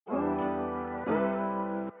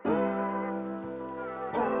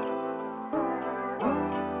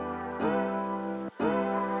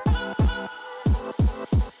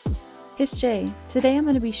Hesci. Today I'm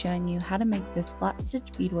going to be showing you how to make this flat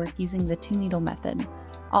stitch beadwork using the 2-needle method.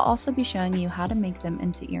 I'll also be showing you how to make them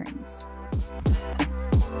into earrings.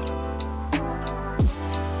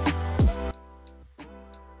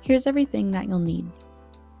 Here's everything that you'll need.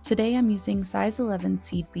 Today I'm using size 11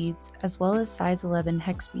 seed beads as well as size 11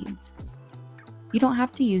 hex beads. You don't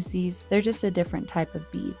have to use these, they're just a different type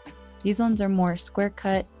of bead. These ones are more square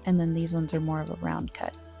cut and then these ones are more of a round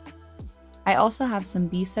cut. I also have some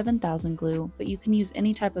B7000 glue, but you can use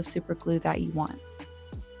any type of super glue that you want.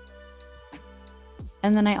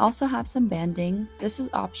 And then I also have some banding. This is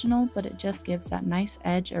optional, but it just gives that nice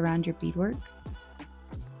edge around your beadwork.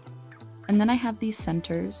 And then I have these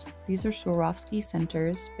centers. These are Swarovski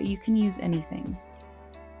centers, but you can use anything.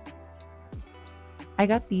 I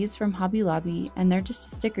got these from Hobby Lobby, and they're just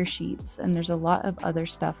sticker sheets, and there's a lot of other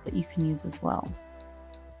stuff that you can use as well.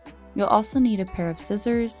 You'll also need a pair of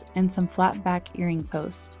scissors and some flat back earring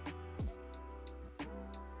posts.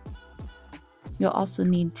 You'll also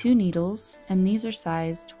need 2 needles, and these are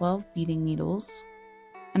size 12 beading needles.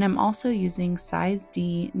 And I'm also using size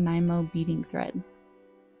D Nymo beading thread.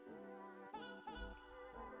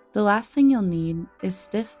 The last thing you'll need is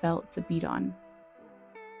stiff felt to bead on.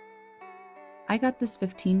 I got this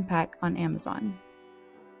 15 pack on Amazon.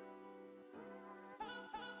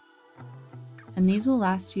 And these will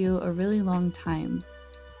last you a really long time.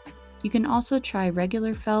 You can also try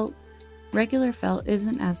regular felt. Regular felt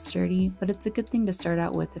isn't as sturdy, but it's a good thing to start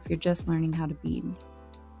out with if you're just learning how to bead.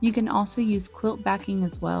 You can also use quilt backing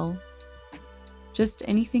as well. Just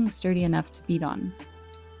anything sturdy enough to bead on.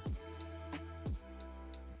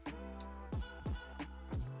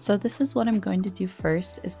 So this is what I'm going to do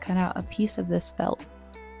first, is cut out a piece of this felt.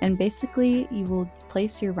 And basically, you will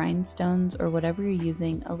place your rhinestones or whatever you're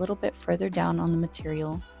using a little bit further down on the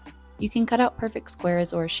material. You can cut out perfect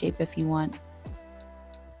squares or a shape if you want.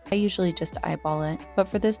 I usually just eyeball it, but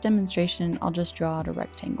for this demonstration, I'll just draw out a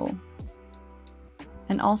rectangle.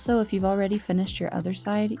 And also, if you've already finished your other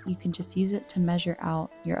side, you can just use it to measure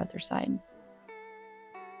out your other side.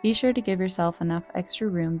 Be sure to give yourself enough extra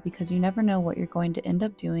room because you never know what you're going to end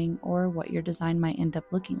up doing or what your design might end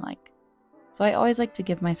up looking like. So I always like to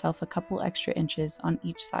give myself a couple extra inches on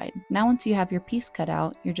each side. Now once you have your piece cut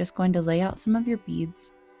out, you're just going to lay out some of your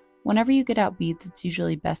beads. Whenever you get out beads, it's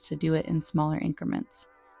usually best to do it in smaller increments.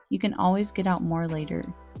 You can always get out more later.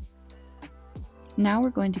 Now we're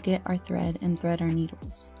going to get our thread and thread our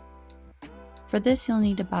needles. For this, you'll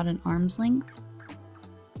need about an arm's length.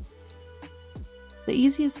 The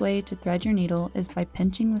easiest way to thread your needle is by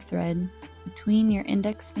pinching the thread between your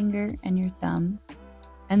index finger and your thumb,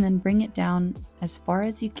 and then bring it down as far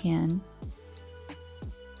as you can,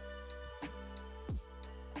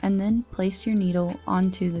 and then place your needle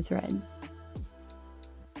onto the thread.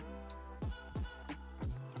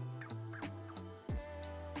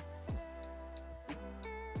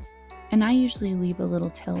 And I usually leave a little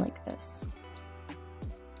tail like this.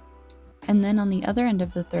 And then on the other end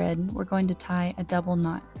of the thread, we're going to tie a double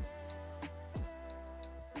knot.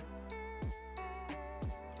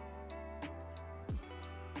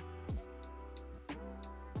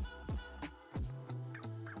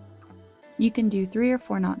 You can do 3 or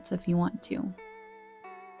 4 knots if you want to.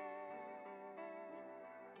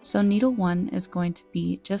 So needle 1 is going to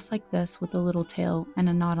be just like this with a little tail and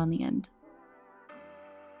a knot on the end.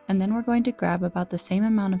 And then we're going to grab about the same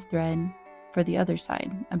amount of thread for the other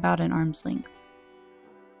side, about an arm's length.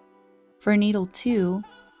 For needle 2,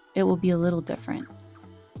 it will be a little different.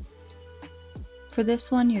 For this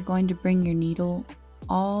one, you're going to bring your needle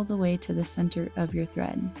all the way to the center of your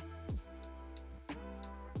thread.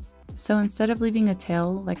 So instead of leaving a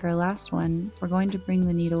tail like our last one, we're going to bring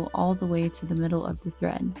the needle all the way to the middle of the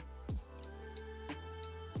thread.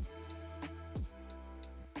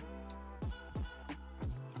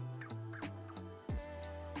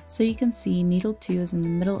 So you can see needle 2 is in the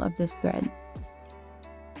middle of this thread.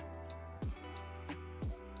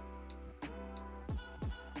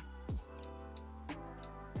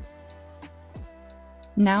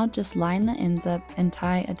 Now just line the ends up and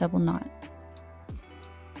tie a double knot.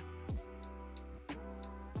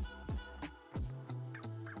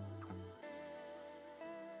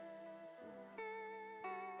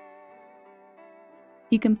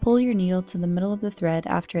 You can pull your needle to the middle of the thread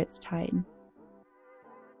after it's tied.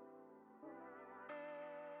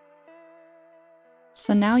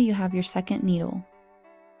 So now you have your second needle.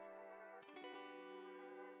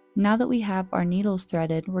 Now that we have our needles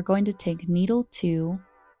threaded, we're going to take needle 2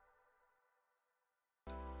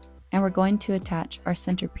 and we're going to attach our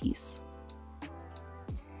centerpiece.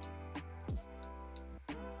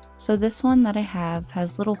 So this one that I have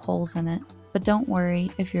has little holes in it, but don't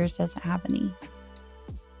worry if yours doesn't have any.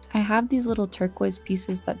 I have these little turquoise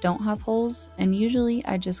pieces that don't have holes, and usually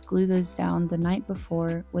I just glue those down the night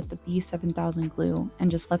before with the B7000 glue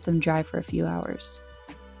and just let them dry for a few hours.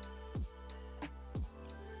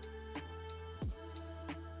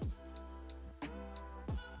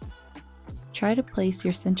 Try to place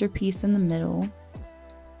your centerpiece in the middle.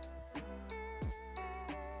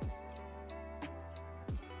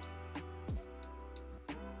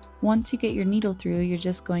 Once you get your needle through, you're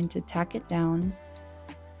just going to tack it down.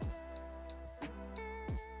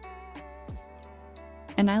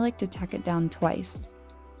 And I like to tack it down twice,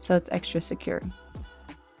 so it's extra secure.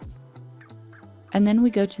 And then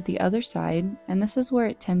we go to the other side, and this is where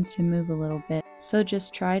it tends to move a little bit, so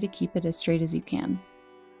just try to keep it as straight as you can.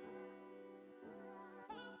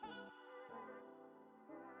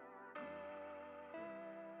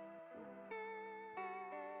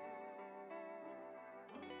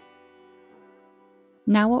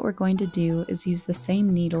 Now what we're going to do is use the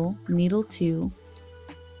same needle, needle 2.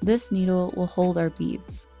 This needle will hold our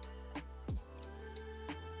beads.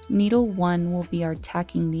 Needle 1 will be our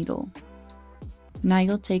tacking needle. Now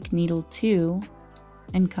you'll take needle 2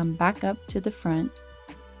 and come back up to the front,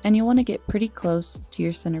 and you want to get pretty close to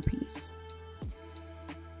your centerpiece.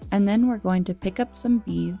 And then we're going to pick up some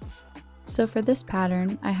beads. So for this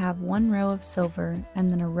pattern, I have one row of silver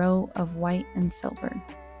and then a row of white and silver.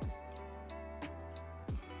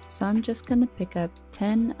 So I'm just going to pick up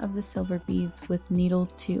 10 of the silver beads with needle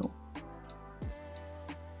 2.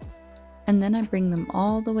 And then I bring them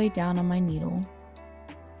all the way down on my needle,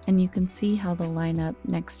 and you can see how they'll line up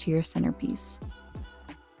next to your centerpiece.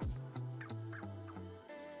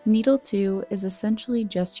 Needle 2 is essentially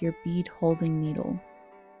just your bead holding needle.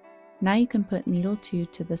 Now you can put needle 2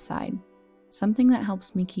 to the side. Something that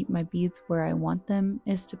helps me keep my beads where I want them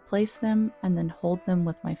is to place them and then hold them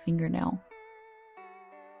with my fingernail.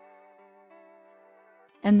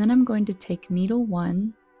 And then I'm going to take needle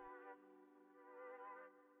 1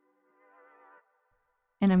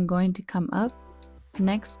 and I'm going to come up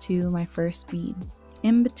next to my first bead,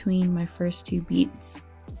 in between my first 2 beads.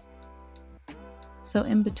 So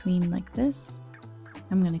in between like this,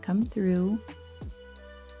 I'm going to come through,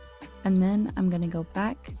 and then I'm going to go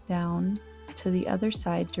back down to the other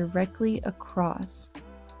side directly across.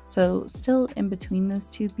 So still in between those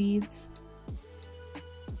 2 beads.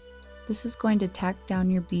 This is going to tack down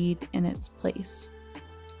your bead in its place.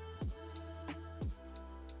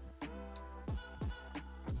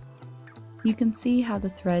 You can see how the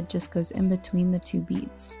thread just goes in between the 2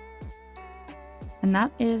 beads. And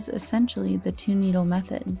that is essentially the 2 needle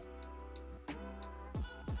method.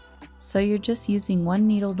 So you're just using one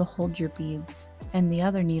needle to hold your beads and the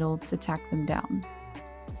other needle to tack them down.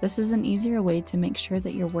 This is an easier way to make sure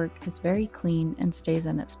that your work is very clean and stays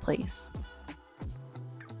in its place.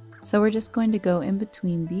 So we're just going to go in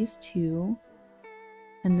between these 2,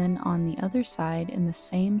 and then on the other side in the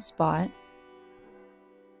same spot.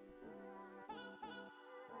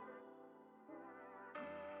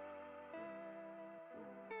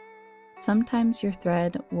 Sometimes your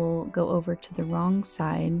thread will go over to the wrong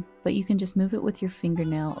side, but you can just move it with your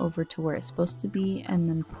fingernail over to where it's supposed to be and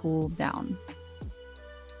then pull down.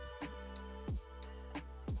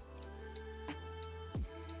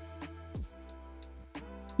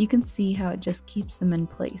 You can see how it just keeps them in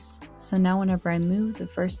place. So now whenever I move, the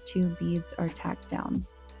first 2 beads are tacked down.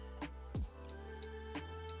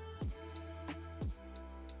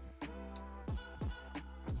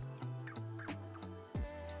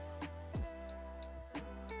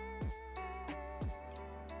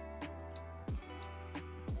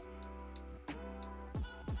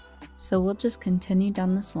 So we'll just continue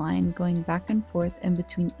down this line, going back and forth in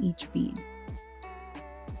between each bead.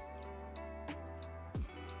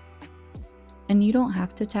 And you don't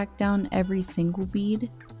have to tack down every single bead.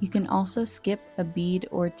 You can also skip a bead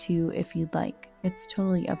or 2 if you'd like. It's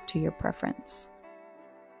totally up to your preference.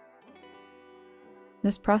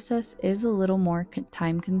 This process is a little more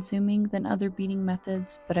time consuming than other beading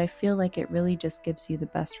methods, but I feel like it really just gives you the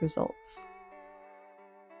best results.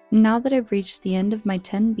 Now that I've reached the end of my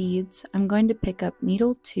 10 beads, I'm going to pick up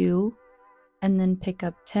needle 2 and then pick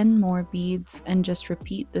up 10 more beads and just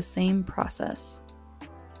repeat the same process.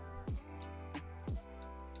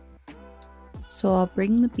 So I'll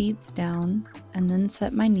bring the beads down and then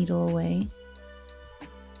set my needle away,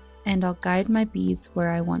 and I'll guide my beads where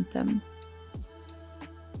I want them.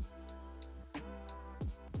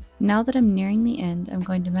 Now that I'm nearing the end, I'm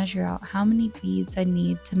going to measure out how many beads I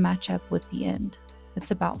need to match up with the end.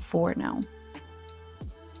 It's about 4 now.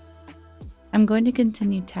 I'm going to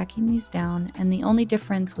continue tacking these down, and the only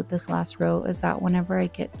difference with this last row is that whenever I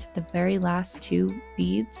get to the very last 2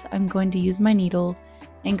 beads, I'm going to use my needle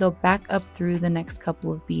and go back up through the next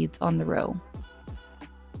couple of beads on the row.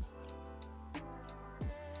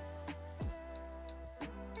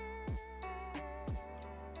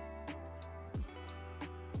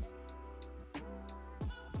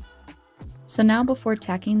 So now before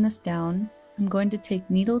tacking this down, I'm going to take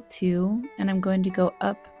needle 2 and I'm going to go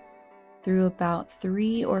up through about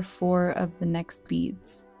 3 or 4 of the next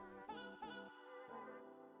beads.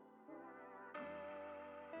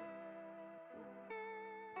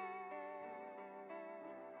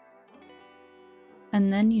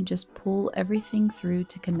 And then you just pull everything through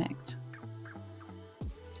to connect.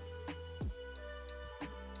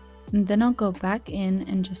 And then I'll go back in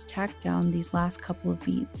and just tack down these last couple of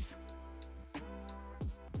beads.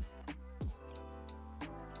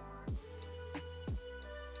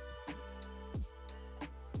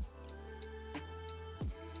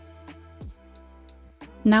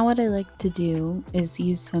 Now what I like to do is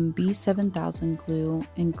use some B7000 glue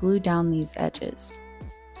and glue down these edges.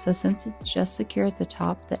 So since it's just secure at the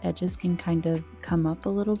top, the edges can kind of come up a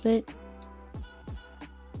little bit.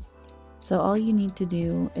 So all you need to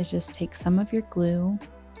do is just take some of your glue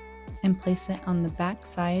and place it on the back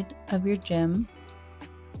side of your gem.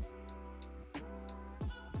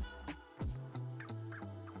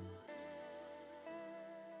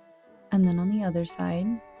 And then on the other side.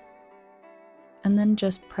 And then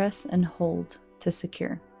just press and hold to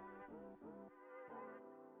secure.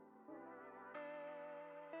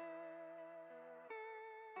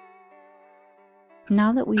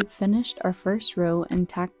 Now that we've finished our first row and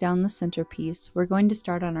tacked down the centerpiece, we're going to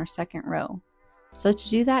start on our second row. So to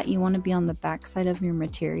do that, you want to be on the back side of your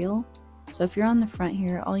material. So if you're on the front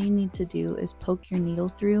here, all you need to do is poke your needle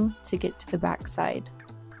through to get to the back side.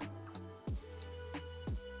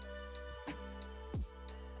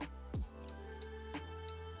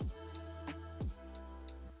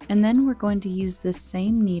 And then we're going to use this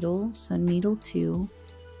same needle, so needle 2,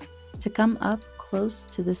 to come up close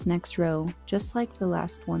to this next row, just like the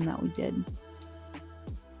last one that we did.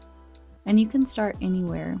 And you can start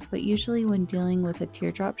anywhere, but usually when dealing with a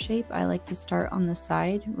teardrop shape, I like to start on the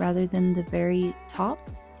side rather than the very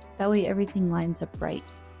top. That way everything lines up right.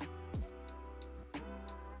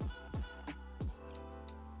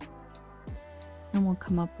 And we'll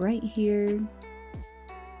come up right here,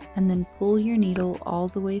 and then pull your needle all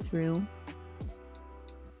the way through.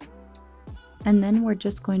 And then we're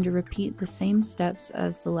just going to repeat the same steps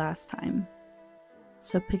as the last time.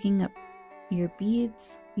 So picking up your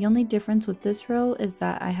beads, the only difference with this row is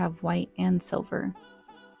that I have white and silver.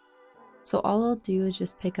 So all I'll do is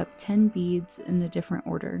just pick up 10 beads in a different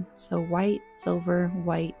order. So white, silver,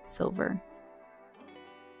 white, silver.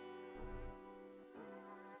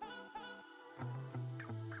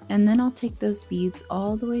 And then I'll take those beads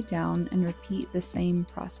all the way down and repeat the same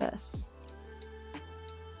process.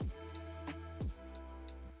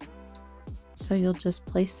 So you'll just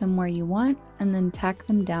place them where you want and then tack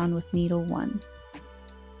them down with needle 1.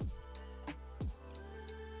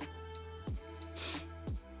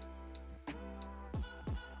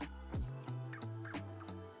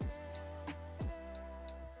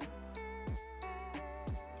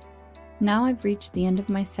 Now I've reached the end of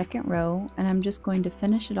my second row and I'm just going to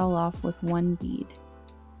finish it all off with 1 bead.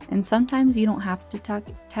 And sometimes you don't have to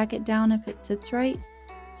tack it down if it sits right.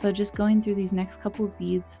 So just going through these next couple of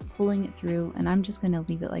beads, pulling it through, and I'm just going to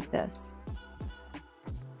leave it like this.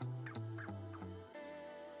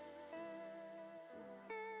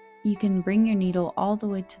 You can bring your needle all the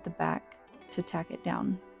way to the back to tack it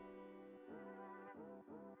down.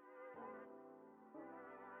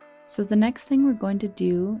 So the next thing we're going to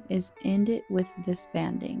do is end it with this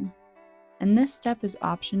banding. And this step is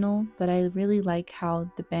optional, but I really like how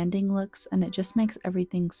the banding looks and it just makes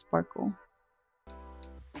everything sparkle.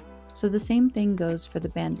 So the same thing goes for the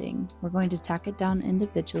banding. We're going to tack it down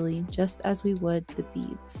individually just as we would the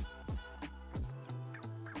beads.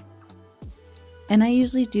 And I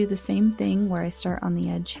usually do the same thing where I start on the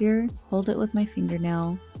edge here, hold it with my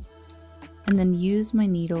fingernail, and then use my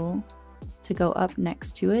needle to go up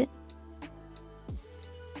next to it,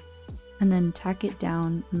 and then tack it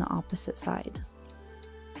down on the opposite side.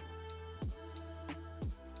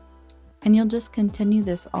 And you'll just continue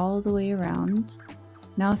this all the way around.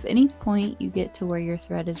 Now if at any point you get to where your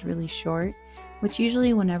thread is really short, which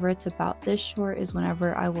usually whenever it's about this short is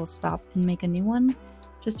whenever I will stop and make a new one,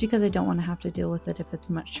 just because I don't want to have to deal with it if it's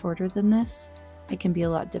much shorter than this. It can be a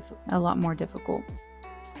lot more difficult.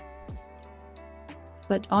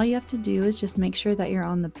 But all you have to do is just make sure that you're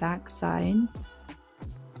on the back side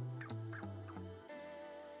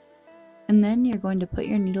And then you're going to put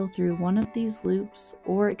your needle through one of these loops,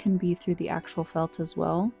 or it can be through the actual felt as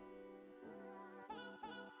well.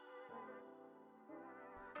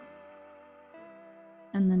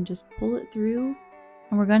 And then just pull it through,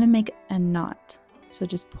 and we're going to make a knot. So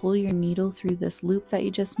just pull your needle through this loop that you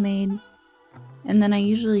just made, and then I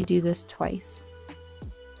usually do this twice.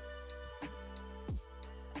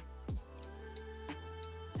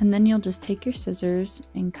 And then you'll just take your scissors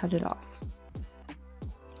and cut it off.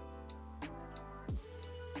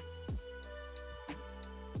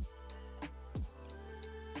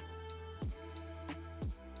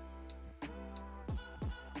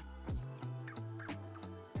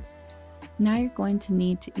 Now you're going to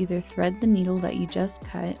need to either thread the needle that you just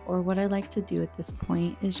cut, or what I like to do at this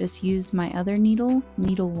point is just use my other needle,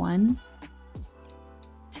 needle 1,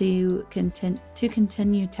 to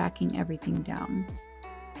continue tacking everything down.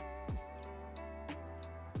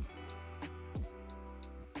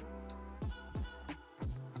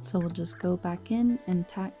 So we'll just go back in and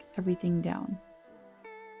tack everything down.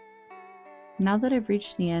 Now that I've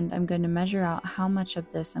reached the end, I'm going to measure out how much of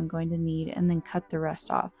this I'm going to need and then cut the rest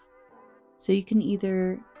off. So you can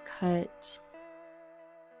either cut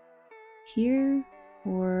here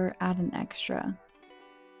or add an extra,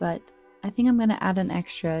 but I think I'm going to add an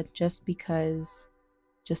extra just in case.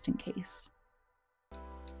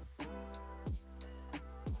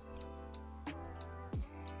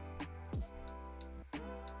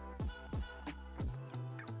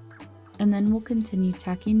 And then we'll continue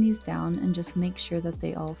tacking these down and just make sure that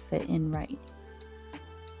they all fit in right.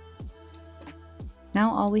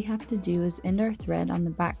 Now all we have to do is end our thread on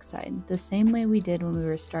the back side, the same way we did when we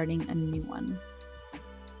were starting a new one.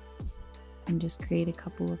 And just create a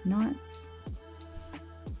couple of knots.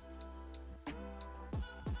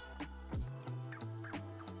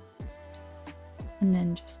 And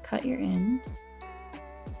then just cut your end.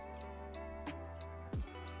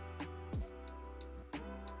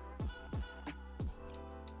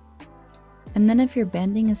 And then if your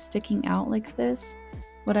banding is sticking out like this,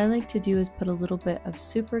 what I like to do is put a little bit of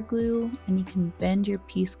super glue, and you can bend your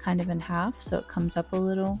piece kind of in half so it comes up a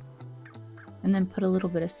little, and then put a little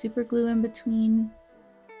bit of super glue in between,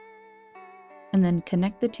 and then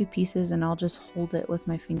connect the two pieces, and I'll just hold it with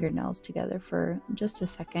my fingernails together for just a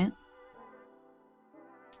second.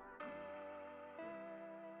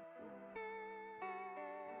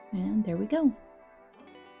 And there we go.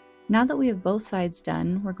 Now that we have both sides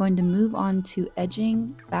done, we're going to move on to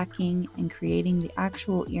edging, backing, and creating the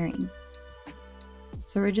actual earring.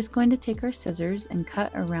 So we're just going to take our scissors and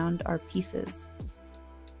cut around our pieces.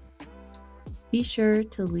 Be sure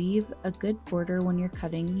to leave a good border when you're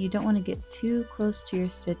cutting. You don't want to get too close to your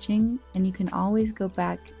stitching, and you can always go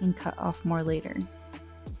back and cut off more later.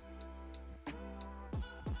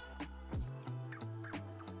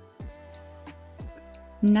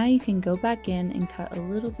 Now you can go back in and cut a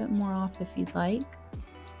little bit more off if you'd like,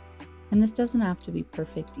 and this doesn't have to be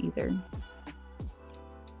perfect either.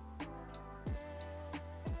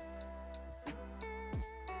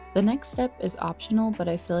 The next step is optional, but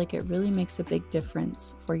I feel like it really makes a big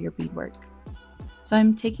difference for your beadwork. So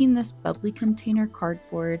I'm taking this bubbly container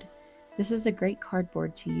cardboard. This is a great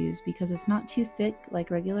cardboard to use because it's not too thick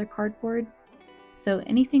like regular cardboard. So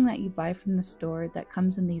anything that you buy from the store that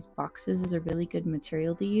comes in these boxes is a really good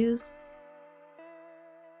material to use.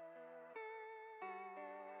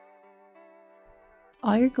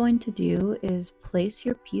 All you're going to do is place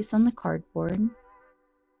your piece on the cardboard,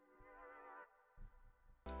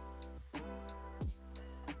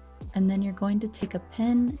 and then you're going to take a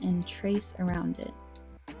pen and trace around it.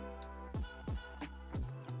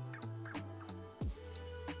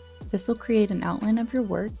 This will create an outline of your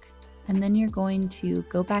work, and then you're going to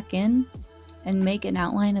go back in and make an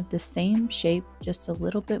outline of the same shape, just a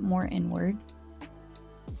little bit more inward.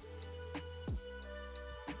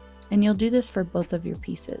 And you'll do this for both of your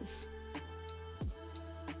pieces.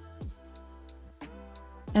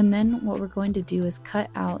 And then what we're going to do is cut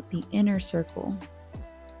out the inner circle.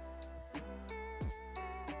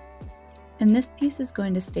 And this piece is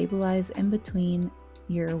going to stabilize in between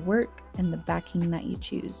your work and the backing that you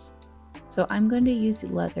choose. So I'm going to use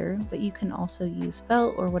leather, but you can also use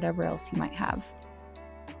felt or whatever else you might have.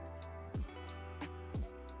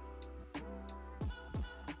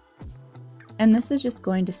 And this is just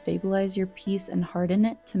going to stabilize your piece and harden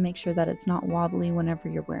it to make sure that it's not wobbly whenever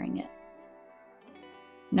you're wearing it.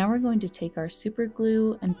 Now we're going to take our super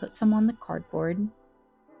glue and put some on the cardboard.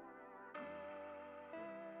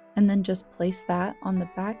 And then just place that on the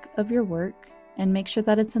back of your work and make sure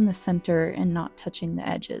that it's in the center and not touching the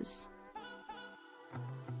edges.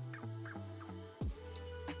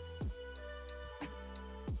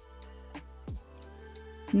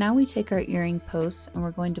 Now we take our earring posts and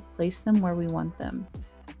we're going to place them where we want them.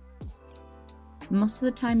 Most of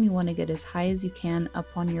the time you want to get as high as you can up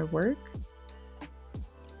on your work.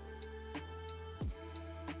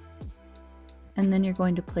 And then you're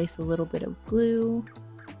going to place a little bit of glue.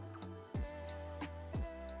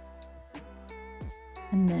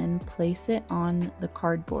 And then place it on the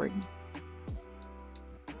cardboard.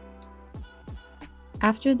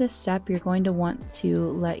 After this step, you're going to want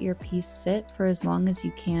to let your piece sit for as long as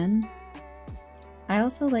you can. I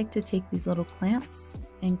also like to take these little clamps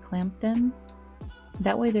and clamp them.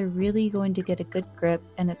 That way they're really going to get a good grip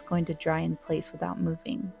and it's going to dry in place without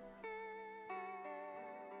moving.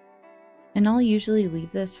 And I'll usually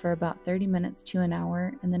leave this for about 30 minutes to an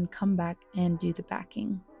hour and then come back and do the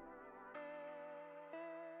backing.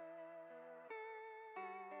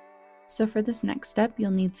 So for this next step,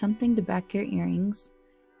 you'll need something to back your earrings.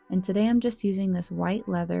 And today I'm just using this white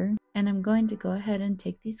leather, and I'm going to go ahead and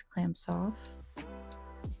take these clamps off.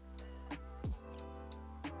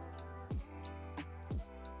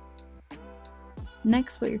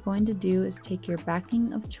 Next, what you're going to do is take your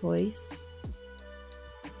backing of choice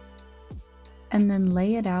and then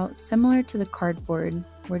lay it out similar to the cardboard.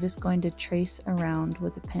 We're just going to trace around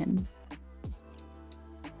with a pin.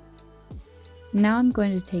 Now I'm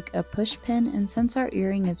going to take a push pin, and since our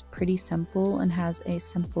earring is pretty simple and has a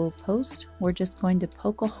simple post, we're just going to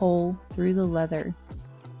poke a hole through the leather.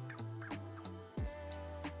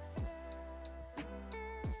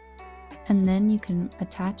 And then you can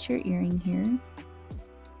attach your earring here.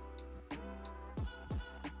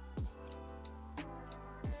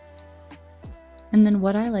 And then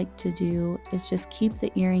what I like to do is just keep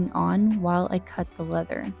the earring on while I cut the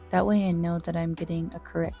leather. That way I know that I'm getting a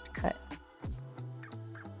correct cut.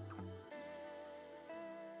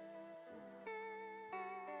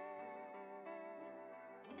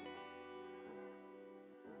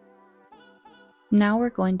 Now we're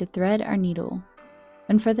going to thread our needle.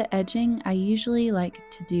 And for the edging, I usually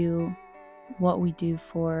like to do what we do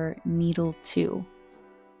for needle 2.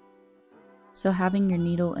 So having your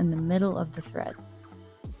needle in the middle of the thread.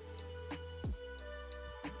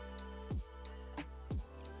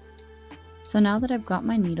 So now that I've got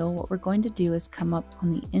my needle, what we're going to do is come up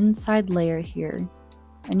on the inside layer here,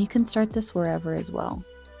 and you can start this wherever as well.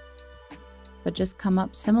 But just come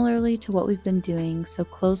up similarly to what we've been doing, so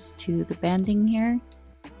close to the banding here.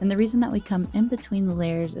 And the reason that we come in between the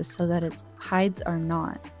layers is so that it hides our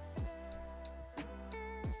knot.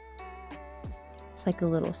 It's like a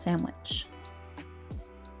little sandwich.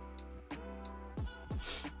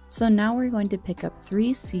 So now we're going to pick up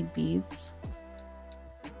 3 seed beads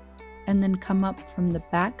and then come up from the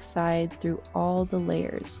back side through all the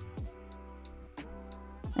layers.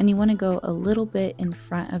 And you want to go a little bit in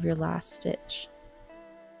front of your last stitch.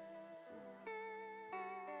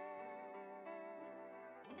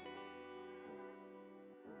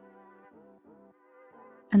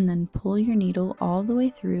 And then pull your needle all the way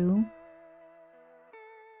through.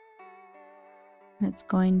 And it's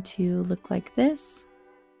going to look like this.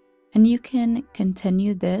 And you can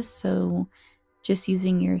continue this, so just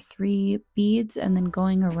using your 3 beads and then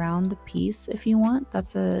going around the piece if you want.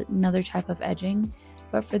 That's another type of edging.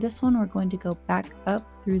 But for this one, we're going to go back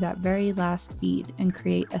up through that very last bead and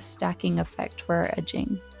create a stacking effect for our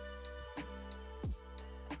edging.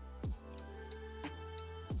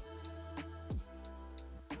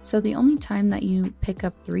 So the only time that you pick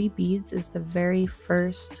up 3 beads is the very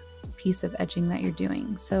first piece of edging that you're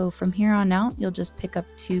doing. So from here on out, you'll just pick up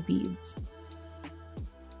 2 beads.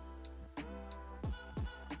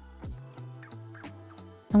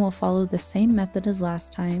 And we'll follow the same method as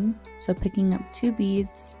last time. So picking up 2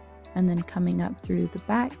 beads and then coming up through the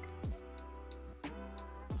back.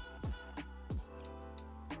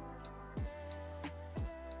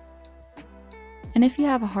 And if you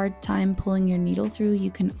have a hard time pulling your needle through,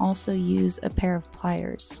 you can also use a pair of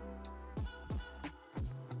pliers.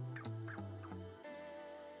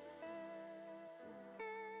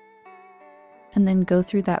 And then go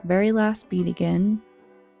through that very last bead again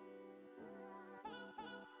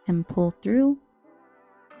and pull through,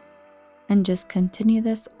 and just continue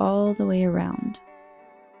this all the way around.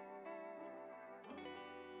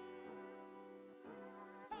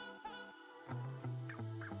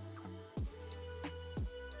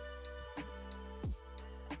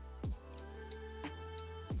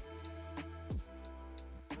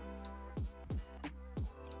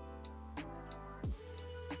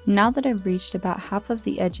 Now that I've reached about half of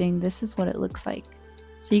the edging, this is what it looks like.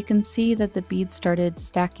 So you can see that the beads started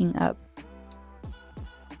stacking up.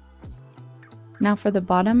 Now for the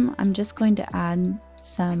bottom, I'm just going to add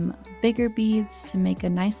some bigger beads to make a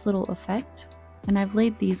nice little effect. and I've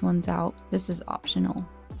laid these ones out. This is optional.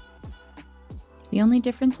 The only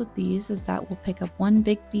difference with these is that we'll pick up one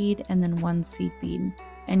big bead and then one seed bead,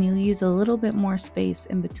 and you'll use a little bit more space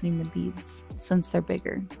in between the beads since they're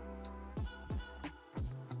bigger.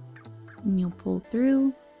 And you'll pull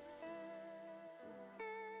through.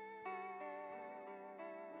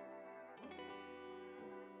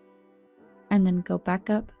 And then go back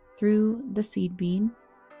up through the seed bead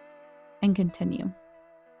and continue.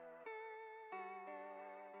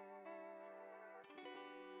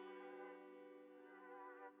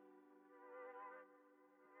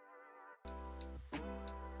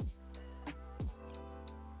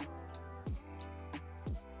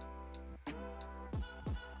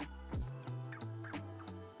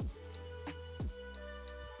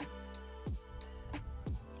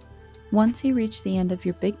 Once you reach the end of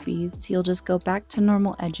your big beads, you'll just go back to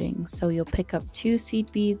normal edging, so you'll pick up 2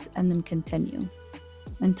 seed beads and then continue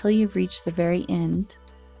until you've reached the very end.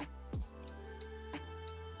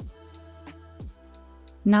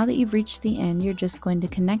 Now that you've reached the end, you're just going to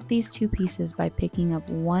connect these 2 pieces by picking up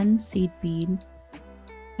 1 seed bead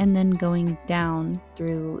and then going down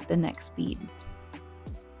through the next bead.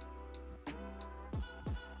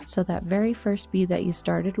 So that very first bead that you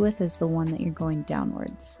started with is the one that you're going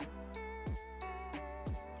downwards.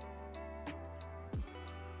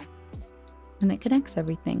 And it connects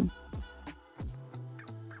everything.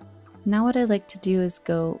 Now what I like to do is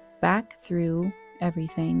go back through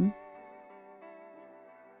everything,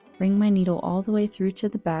 bring my needle all the way through to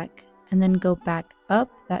the back, and then go back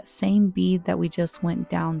up that same bead that we just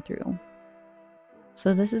went down through.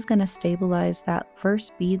 So this is going to stabilize that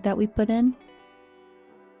first bead that we put in.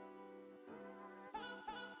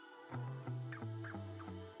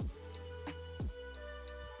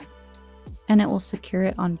 And it will secure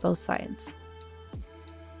it on both sides.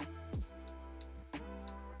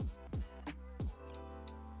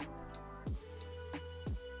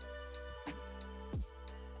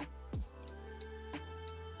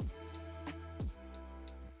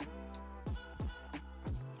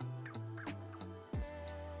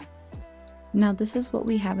 Now this is what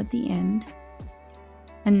we have at the end,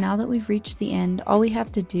 and now that we've reached the end, all we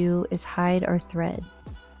have to do is hide our thread.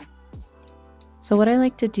 So what I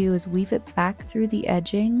like to do is weave it back through the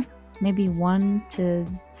edging, maybe 1 to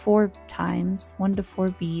 4 times, 1 to 4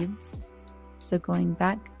 beads. So going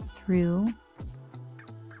back through,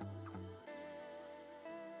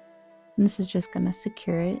 and this is just going to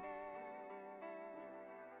secure it.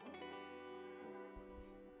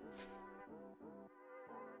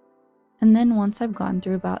 And then once I've gone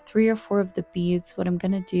through about 3 or 4 of the beads, what I'm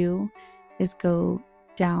going to do is go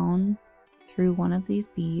down through one of these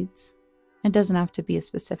beads. It doesn't have to be a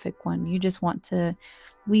specific one. You just want to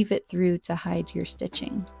weave it through to hide your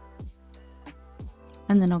stitching.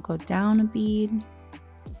 And then I'll go down a bead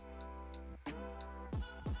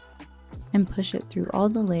and push it through all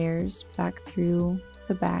the layers back through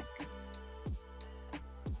the back.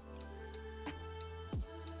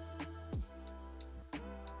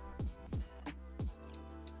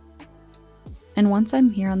 And once I'm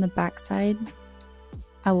here on the back side,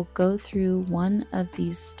 I will go through one of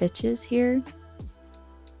these stitches here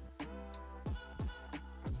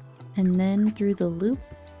and then through the loop,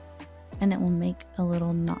 and it will make a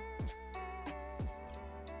little knot.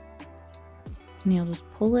 And you'll just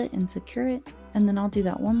pull it and secure it, and then I'll do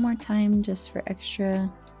that one more time just for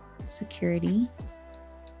extra security.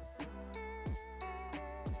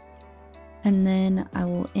 And then I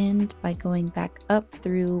will end by going back up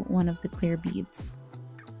through one of the clear beads.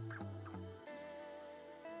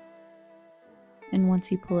 And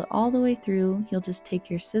once you pull it all the way through, you'll just take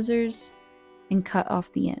your scissors and cut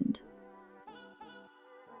off the end.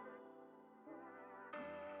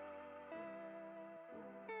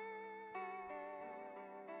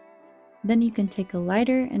 Then you can take a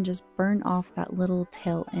lighter and just burn off that little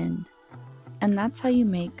tail end. And that's how you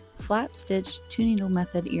make flat stitched 2-needle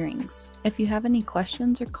method earrings. If you have any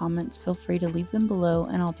questions or comments, feel free to leave them below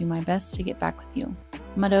and I'll do my best to get back with you.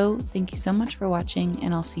 Mado, thank you so much for watching,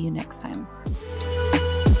 and I'll see you next time.